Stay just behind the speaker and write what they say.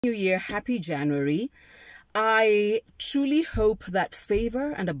New Year, happy January. I truly hope that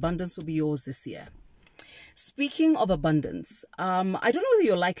favor and abundance will be yours this year. Speaking of abundance, I don't know whether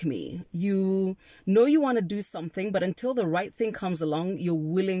you're like me. You know you want to do something, but until the right thing comes along, you're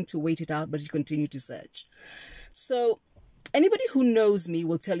willing to wait it out, but you continue to search. So anybody who knows me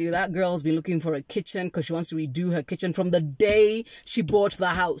will tell you that girl's been looking for a kitchen because she wants to redo her kitchen from the day she bought the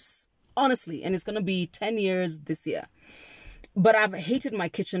house. Honestly, and it's going to be 10 years this year. But I've hated my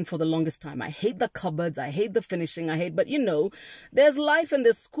kitchen for the longest time. I hate the cupboards. I hate the finishing. But you know, there's life and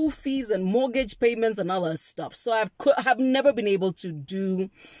there's school fees and mortgage payments and other stuff. So I've never been able to do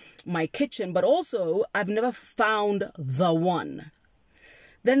my kitchen, but also I've never found the one.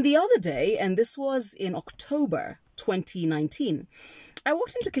 Then the other day, and this was in October 2019, I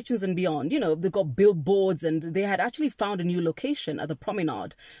walked into Kitchens and Beyond. You know, they've got billboards and they had actually found a new location at the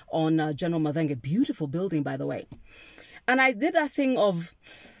promenade on General Mavenga. Beautiful building, by the way. And I did that thing of,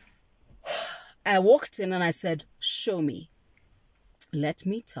 I walked in and I said, show me. Let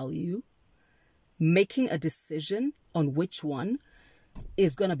me tell you, making a decision on which one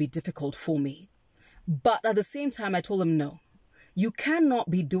is going to be difficult for me. But at the same time, I told them, no, you cannot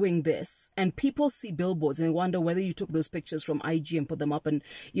be doing this. And people see billboards and wonder whether you took those pictures from IG and put them up and,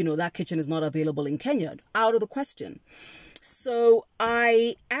 you know, that kitchen is not available in Kenya. Out of the question. So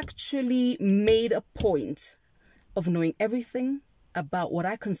I actually made a point of knowing everything about what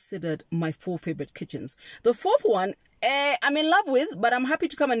I considered my 4 favorite kitchens. The 4th one, I'm in love with, but I'm happy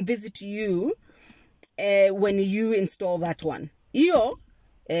to come and visit you when you install that one. Niko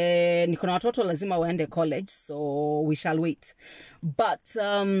na watoto lazima waende college, so we shall wait. But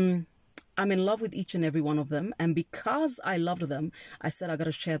I'm in love with each and every one of them. And because I loved them, I said I got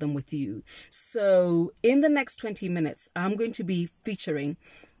to share them with you. So in the next 20 minutes, I'm going to be featuring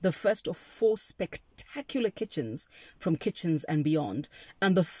the first of 4 spectacular kitchens from Kitchens and Beyond.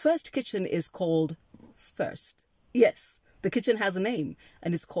 And the first kitchen is called First. Yes, the kitchen has a name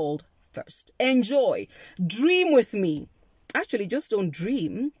and it's called First. Enjoy. Dream with me. Actually, just don't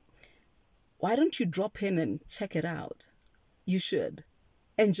dream. Why don't you drop in and check it out? You should.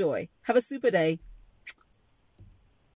 Enjoy. Have a super day.